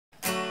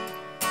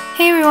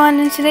Hey everyone,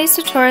 in today's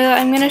tutorial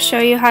I'm going to show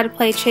you how to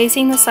play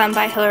Chasing the Sun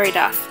by Hilary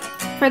Duff.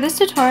 For this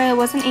tutorial I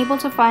wasn't able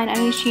to find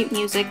any sheet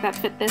music that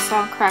fit this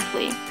song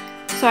correctly,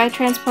 so I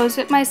transposed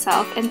it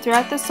myself, and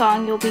throughout the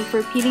song you'll be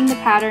repeating the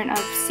pattern of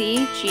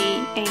C, G,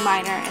 A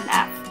minor, and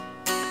F.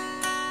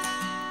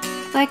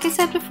 Like I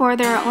said before,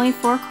 there are only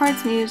 4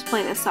 chords needed to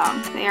play this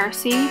song. They are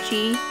C,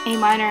 G, A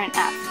minor, and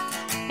F.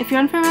 If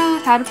you're unfamiliar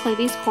with how to play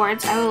these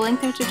chords, I will link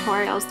their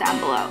tutorials down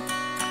below.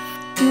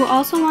 You will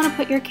also want to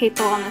put your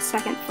capo on the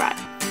 2nd fret.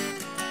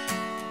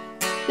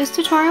 This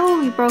tutorial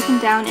will be broken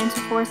down into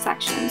 4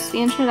 sections: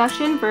 the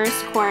introduction,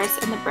 verse, chorus,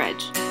 and the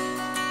bridge.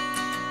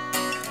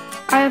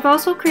 I have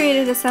also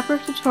created a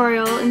separate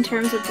tutorial in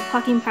terms of the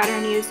plucking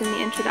pattern used in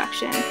the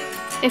introduction.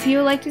 If you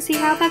would like to see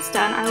how that's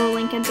done, I will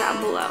link it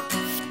down below.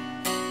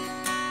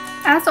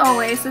 As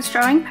always, the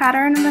strumming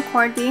pattern and the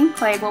chord being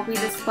played will be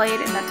displayed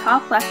in the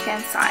top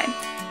left-hand side.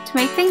 To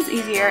make things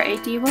easier, a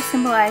D will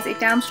symbolize a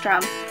down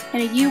strum,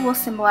 and a U will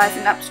symbolize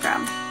an up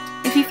strum.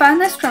 If you find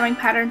this strumming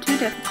pattern too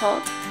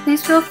difficult,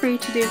 please feel free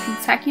to do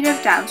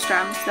consecutive down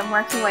strums, then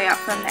work your way up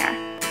from there.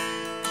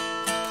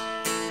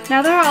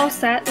 Now they're all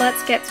set,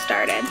 let's get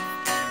started.